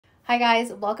Hi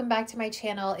guys, welcome back to my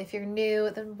channel. If you're new,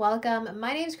 then welcome.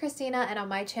 My name is Christina and on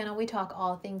my channel we talk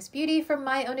all things beauty from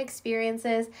my own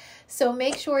experiences. So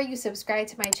make sure you subscribe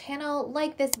to my channel,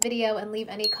 like this video, and leave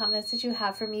any comments that you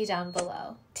have for me down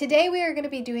below. Today we are going to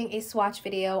be doing a swatch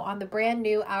video on the brand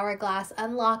new Hourglass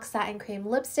Unlock Satin Creme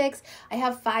lipsticks. I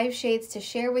have 5 shades to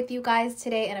share with you guys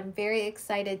today and I'm very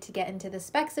excited to get into the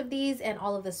specs of these and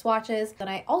all of the swatches. And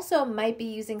I also might be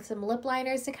using some lip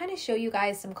liners to kind of show you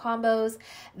guys some combos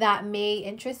that may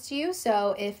interest you.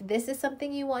 So if this is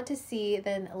something you want to see,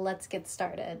 then let's get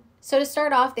started. So to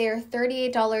start off, they are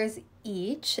 $38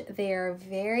 each. They're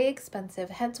very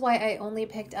expensive, hence why I only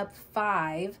picked up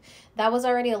 5. That was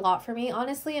already a lot for me,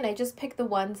 honestly, and I just picked the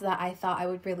ones that I thought I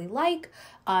would really like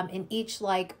in each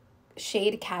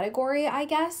shade category, I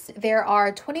guess. There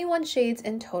are 21 shades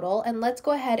in total, and let's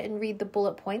go ahead and read the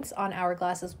bullet points on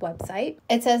Hourglass's website.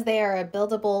 It says they are a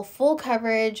buildable, full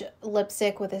coverage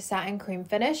lipstick with a satin cream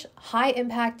finish, high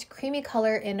impact creamy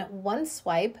color in one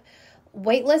swipe,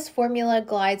 weightless formula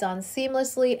glides on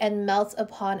seamlessly and melts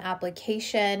upon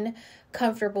application,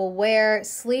 comfortable wear,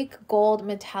 sleek gold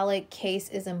metallic case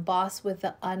is embossed with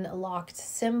the unlocked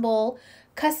symbol.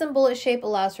 Custom bullet shape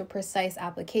allows for precise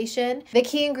application. The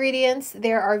key ingredients,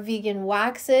 there are vegan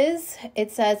waxes.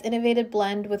 It says innovative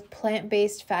blend with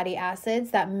plant-based fatty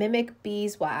acids that mimic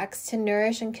beeswax to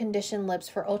nourish and condition lips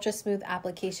for ultra smooth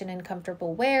application and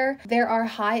comfortable wear. There are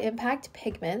high impact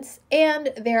pigments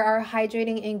and there are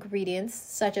hydrating ingredients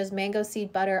such as mango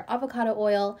seed butter, avocado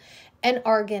oil, and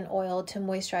argan oil to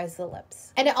moisturize the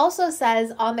lips. And it also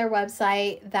says on their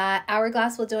website that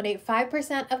Hourglass will donate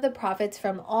 5% of the profits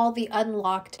from all the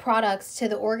unlocked products to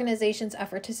the organization's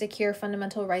effort to secure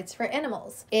fundamental rights for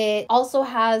animals. It also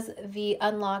has the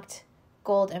unlocked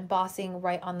gold embossing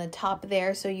right on the top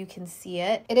there so you can see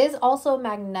it. It is also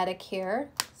magnetic here,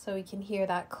 so we can hear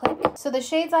that click. So the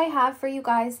shades I have for you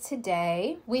guys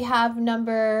today, we have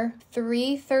number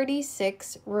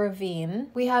 336 Ravine,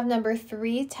 we have number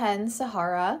 310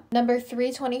 Sahara, number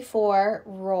 324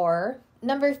 Roar,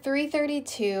 number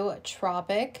 332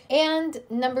 Tropic, and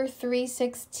number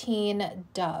 316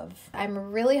 Dove.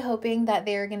 I'm really hoping that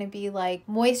they're gonna be like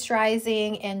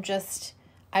moisturizing and just,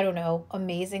 I don't know,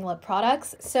 amazing lip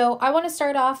products. So I wanna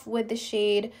start off with the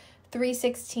shade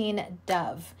 316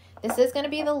 Dove. This is going to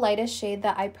be the lightest shade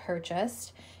that I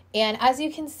purchased. And as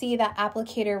you can see, that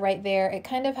applicator right there, it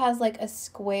kind of has like a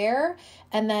square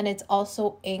and then it's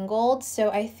also angled.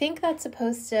 So I think that's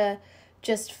supposed to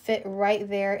just fit right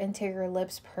there into your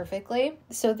lips perfectly.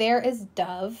 So there is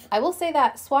Dove. I will say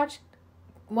that swatch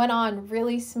went on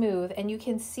really smooth and you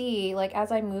can see, like,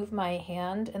 as I move my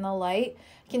hand in the light,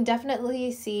 you can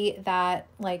definitely see that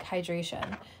like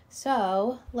hydration.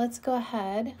 So let's go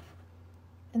ahead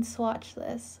and swatch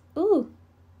this. Ooh,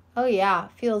 oh yeah,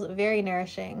 feels very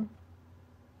nourishing.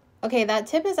 Okay, that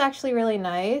tip is actually really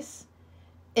nice.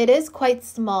 It is quite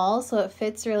small, so it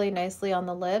fits really nicely on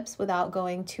the lips without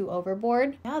going too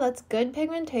overboard. Yeah, that's good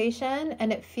pigmentation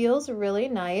and it feels really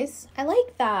nice. I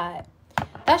like that.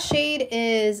 That shade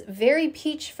is very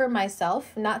peach for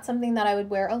myself, not something that I would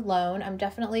wear alone. I'm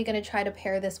definitely gonna try to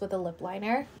pair this with a lip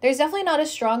liner. There's definitely not a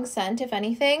strong scent, if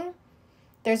anything.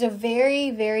 There's a very,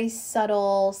 very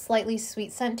subtle, slightly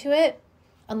sweet scent to it,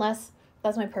 unless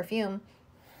that's my perfume.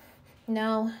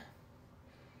 No,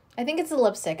 I think it's a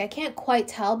lipstick. I can't quite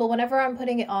tell, but whenever I'm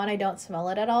putting it on, I don't smell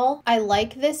it at all. I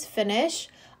like this finish.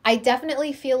 I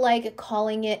definitely feel like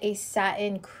calling it a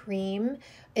satin cream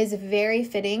is very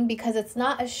fitting because it's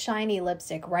not a shiny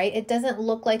lipstick, right? It doesn't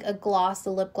look like a gloss, a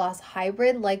lip gloss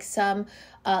hybrid like some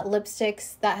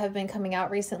lipsticks that have been coming out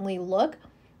recently look.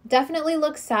 Definitely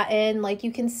looks satin. Like,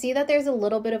 you can see that there's a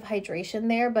little bit of hydration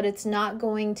there, but it's not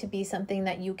going to be something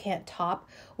that you can't top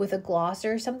with a gloss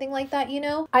or something like that, you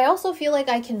know? I also feel like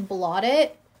I can blot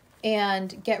it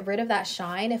and get rid of that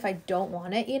shine if I don't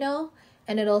want it, you know?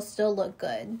 And it'll still look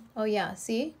good. Oh yeah,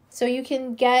 see? So you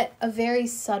can get a very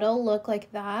subtle look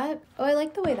like that. Oh, I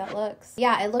like the way that looks.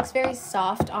 Yeah, it looks very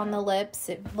soft on the lips.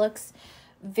 It looks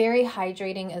very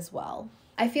hydrating as well.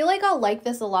 I feel like I'll like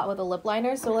this a lot with a lip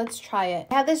liner, so let's try it.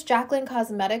 I have this Jaclyn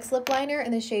Cosmetics lip liner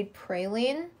in the shade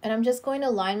Praline, and I'm just going to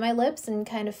line my lips and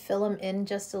kind of fill them in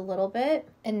just a little bit.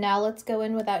 And now let's go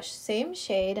in with that same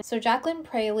shade. So Jaclyn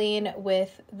Praline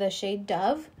with the shade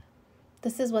Dove.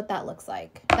 This is what that looks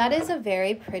like. That is a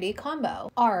very pretty combo.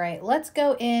 All right, let's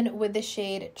go in with the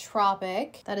shade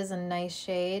Tropic. That is a nice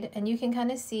shade, and you can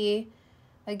kind of see,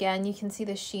 again, you can see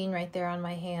the sheen right there on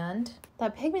my hand.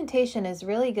 That pigmentation is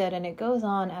really good and it goes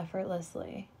on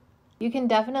effortlessly. You can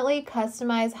definitely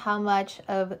customize how much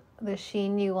of the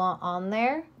sheen you want on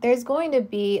there. There's going to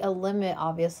be a limit,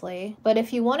 obviously, but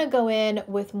if you want to go in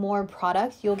with more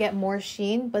product, you'll get more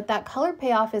sheen, but that color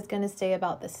payoff is going to stay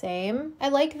about the same. I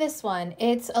like this one.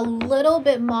 It's a little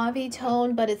bit mauve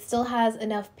tone, but it still has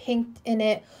enough pink in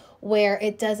it where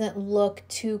it doesn't look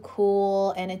too cool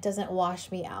and it doesn't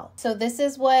wash me out. So this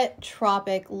is what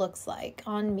Tropic looks like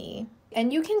on me.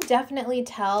 And you can definitely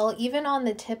tell, even on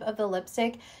the tip of the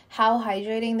lipstick, how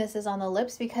hydrating this is on the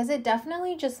lips, because it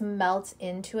definitely just melts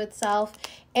into itself.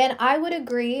 And I would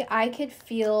agree, I could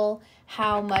feel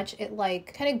how much it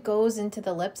like kind of goes into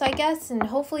the lips, I guess. And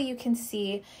hopefully you can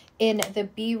see in the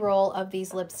B-roll of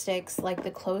these lipsticks, like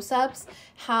the close-ups,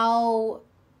 how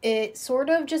it sort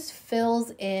of just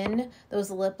fills in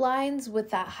those lip lines with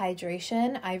that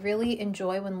hydration. I really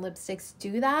enjoy when lipsticks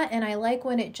do that, and I like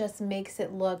when it just makes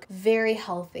it look very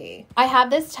healthy. I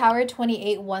have this Tower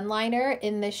 28 one-liner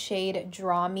in the shade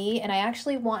Draw Me, and I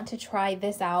actually want to try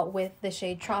this out with the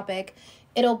shade Tropic.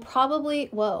 It'll probably,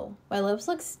 whoa, my lips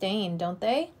look stained, don't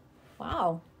they?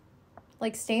 Wow,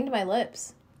 like stained my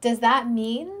lips. Does that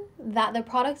mean that the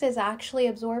product is actually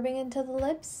absorbing into the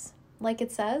lips? Like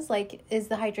it says, like, is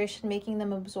the hydration making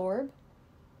them absorb?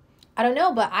 I don't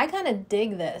know, but I kind of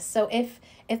dig this. So if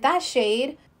that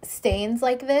shade stains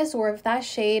like this, or if that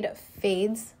shade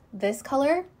fades this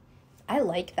color, I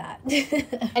like that.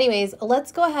 Anyways,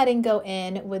 let's go ahead and go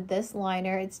in with this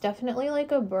liner. It's definitely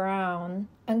like a brown.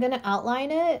 I'm gonna outline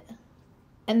it,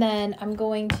 and then I'm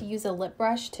going to use a lip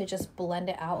brush to just blend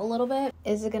it out a little bit.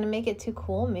 Is it gonna make it too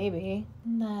cool? Maybe.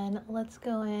 And then let's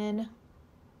go in.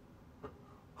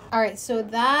 All right, so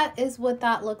that is what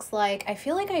that looks like. I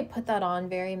feel like I put that on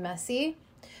very messy,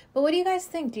 but what do you guys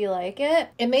think? Do you like it?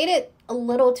 It made it a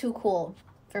little too cool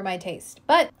for my taste,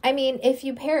 but I mean, if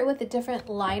you pair it with a different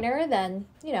liner, then,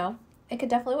 you know, it could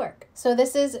definitely work. So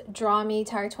this is Draw Me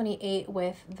Tower 28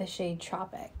 with the shade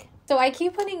Tropic. So I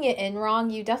keep putting it in wrong.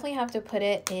 You definitely have to put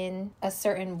it in a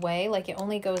certain way, like it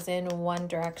only goes in one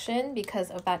direction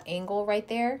because of that angle right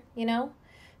there, you know?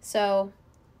 So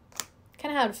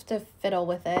kind of have to fiddle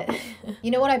with it. You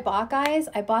know what I bought, guys?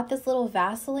 I bought this little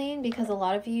Vaseline because a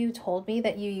lot of you told me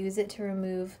that you use it to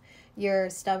remove your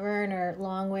stubborn or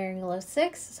long wearing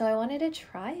lipsticks. So I wanted to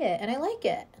try it and I like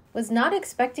it. Was not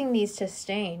expecting these to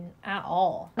stain at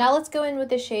all. Now let's go in with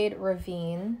the shade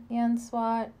Ravine and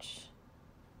swatch.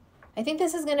 I think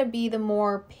this is gonna be the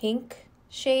more pink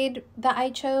shade that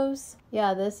I chose.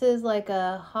 Yeah, this is like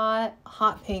a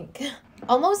hot pink.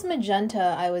 Almost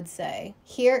magenta, I would say.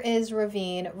 Here is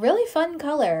Ravine. Really fun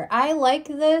color. I like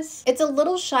this. It's a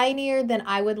little shinier than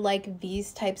I would like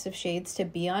these types of shades to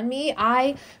be on me.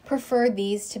 I prefer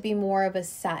these to be more of a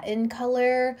satin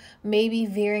color, maybe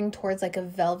veering towards like a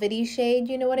velvety shade,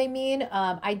 you know what I mean?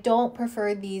 I don't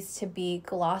prefer these to be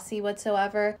glossy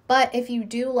whatsoever, but if you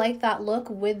do like that look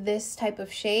with this type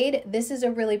of shade, this is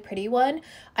a really pretty one.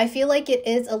 I feel like it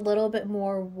is a little bit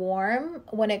more warm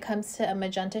when it comes to a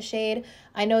magenta shade.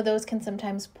 I know those can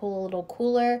sometimes pull a little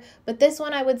cooler, but this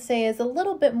one I would say is a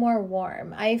little bit more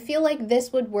warm. I feel like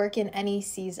this would work in any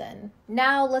season.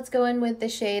 Now let's go in with the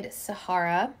shade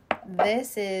Sahara.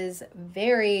 This is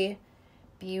very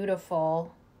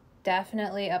beautiful.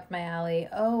 Definitely up my alley.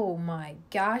 Oh my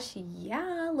gosh,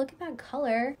 yeah, look at that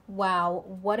color. Wow,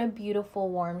 what a beautiful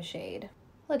warm shade.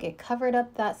 Look, it covered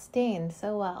up that stain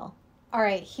so well. All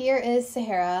right, here is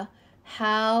Sahara.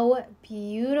 How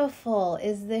beautiful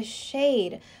is this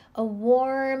shade? A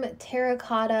warm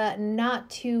terracotta, not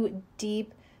too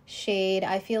deep shade.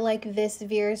 I feel like this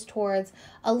veers towards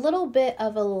a little bit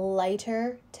of a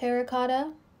lighter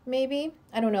terracotta, maybe.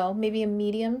 I don't know, maybe a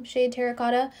medium shade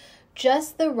terracotta.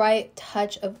 Just the right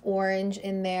touch of orange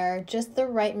in there, just the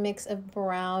right mix of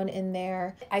brown in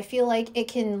there. I feel like it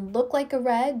can look like a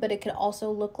red, but it could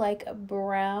also look like a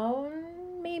brown,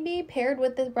 maybe paired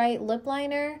with the right lip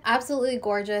liner. Absolutely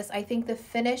gorgeous. I think the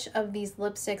finish of these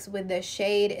lipsticks with this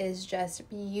shade is just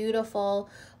beautiful.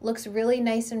 Looks really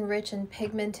nice and rich and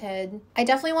pigmented. I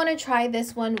definitely want to try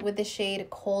this one with the shade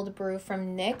Cold Brew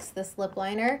from NYX, this lip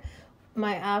liner.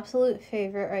 My absolute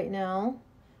favorite right now.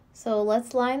 So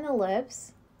let's line the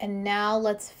lips, and now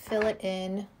let's fill it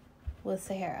in with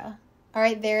Sahara. All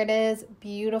right, there it is.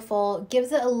 Beautiful.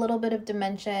 Gives it a little bit of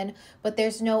dimension, but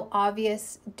there's no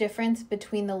obvious difference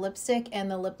between the lipstick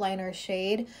and the lip liner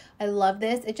shade. I love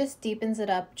this. It just deepens it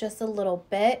up just a little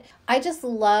bit. I just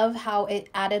love how it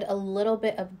added a little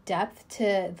bit of depth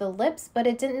to the lips, but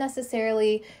it didn't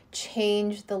necessarily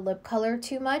change the lip color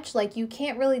too much. Like, you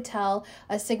can't really tell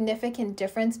a significant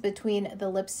difference between the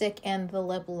lipstick and the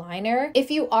lip liner.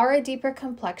 If you are a deeper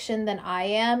complexion than I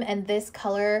am and this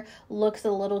color looks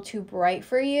a little too bright, bright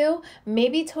for you,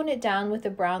 maybe tone it down with a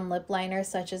brown lip liner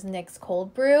such as NYX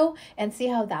Cold Brew and see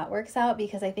how that works out,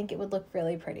 because I think it would look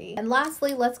really pretty. And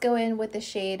lastly, let's go in with the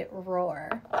shade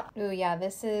Roar. Oh yeah,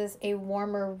 this is a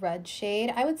warmer red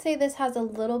shade. I would say this has a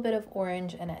little bit of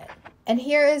orange in it. And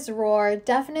here is Roar.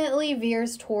 Definitely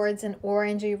veers towards an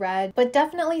orangey red, but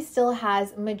definitely still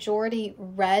has majority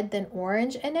red than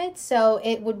orange in it, so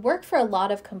it would work for a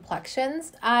lot of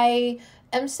complexions. I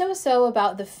am so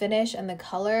about the finish and the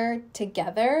color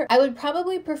together. I would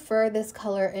probably prefer this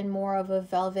color in more of a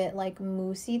velvet, like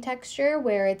moussey texture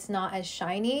where it's not as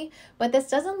shiny, but this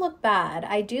doesn't look bad.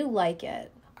 I do like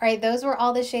it. All right, those were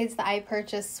all the shades that I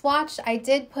purchased swatched. I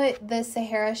did put the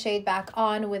Sahara shade back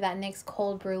on with that NYX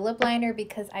Cold Brew lip liner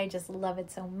because I just love it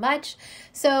so much.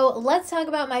 So let's talk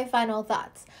about my final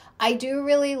thoughts. I do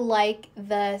really like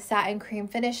the satin cream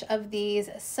finish of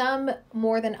these, some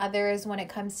more than others when it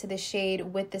comes to the shade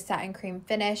with the satin cream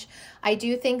finish. I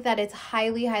do think that it's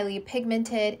highly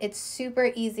pigmented. It's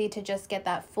super easy to just get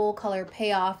that full color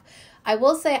payoff. I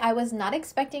will say I was not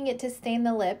expecting it to stain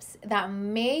the lips. That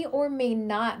may or may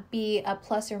not be a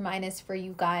plus or minus for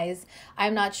you guys.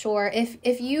 I'm not sure.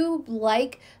 If you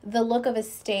like the look of a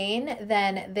stain,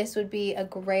 then this would be a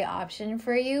great option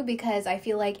for you because I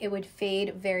feel like it would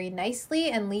fade very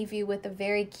nicely and leave you with a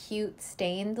very cute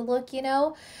stained look, you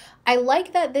know? I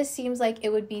like that this seems like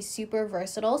it would be super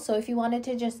versatile. So if you wanted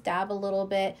to just dab a little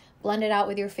bit, blend it out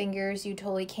with your fingers, you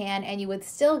totally can, and you would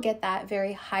still get that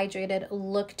very hydrated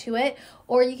look to it.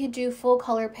 Or you could do full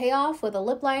color payoff with a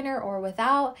lip liner or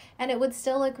without, and it would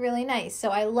still look really nice. So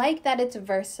I like that it's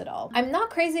versatile. I'm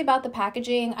not crazy about the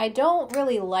packaging. I don't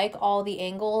really like all the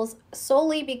angles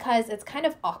solely because it's kind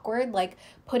of awkward, like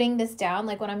putting this down,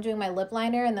 like when I'm doing my lip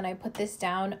liner and then I put this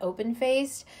down open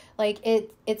faced, like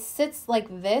it sits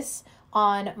like this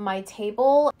on my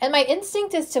table, and my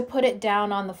instinct is to put it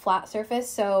down on the flat surface.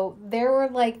 So there were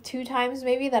like 2 times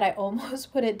maybe that I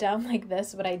almost put it down like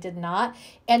this, but I did not.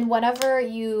 And whenever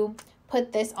you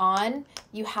put this on,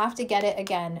 you have to get it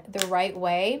again the right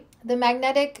way. The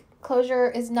magnetic closure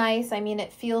is nice. I mean,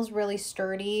 it feels really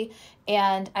sturdy,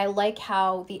 and I like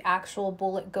how the actual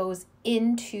bullet goes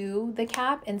into the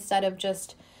cap instead of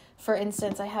just, for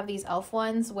instance, I have these e.l.f.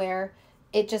 ones where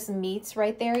it just meets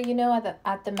right there, you know,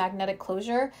 at the magnetic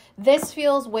closure. This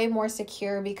feels way more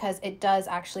secure because it does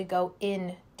actually go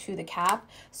into the cap.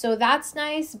 So that's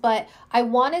nice, but I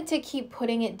wanted to keep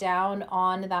putting it down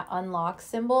on that unlock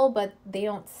symbol, but they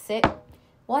don't sit.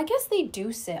 Well, I guess they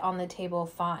do sit on the table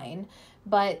fine,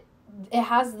 but it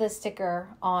has the sticker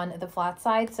on the flat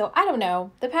side. So I don't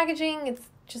know. The packaging,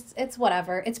 it's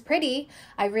whatever. It's pretty.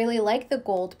 I really like the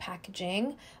gold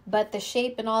packaging, but the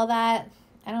shape and all that,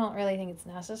 I don't really think it's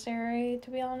necessary,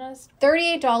 to be honest.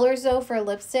 $38 though for a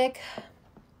lipstick.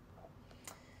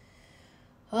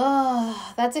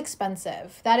 Oh, that's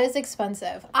expensive. That is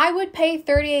expensive. I would pay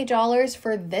 $38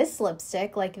 for this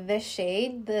lipstick, like this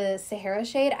shade, the Sahara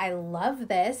shade. I love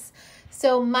this.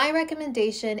 So my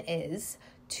recommendation is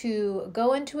to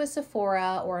go into a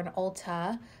Sephora or an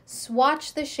Ulta,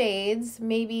 swatch the shades,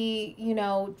 maybe, you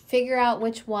know, figure out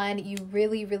which one you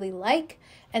really like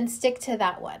and stick to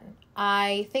that one.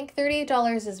 I think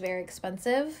 $38 is very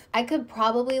expensive. I could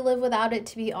probably live without it,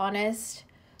 to be honest,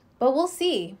 but we'll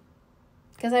see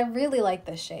because I really like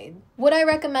this shade. Would I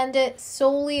recommend it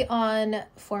solely on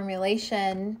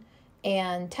formulation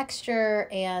and texture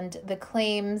and the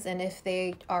claims, and if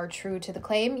they are true to the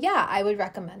claim? Yeah, I would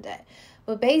recommend it.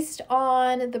 But based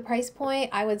on the price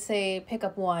point, I would say pick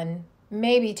up 1,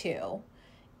 maybe 2,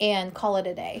 and call it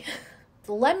a day.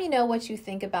 Let me know what you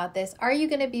think about this. Are you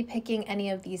going to be picking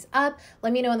any of these up?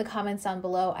 Let me know in the comments down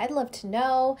below. I'd love to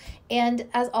know. And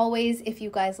as always, if you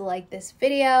guys like this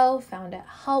video, found it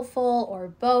helpful, or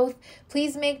both,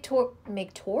 please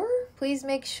please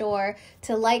make sure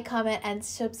to like, comment, and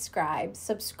subscribe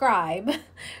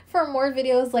for more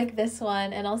videos like this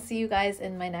one. And I'll see you guys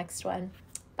in my next one.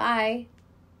 Bye.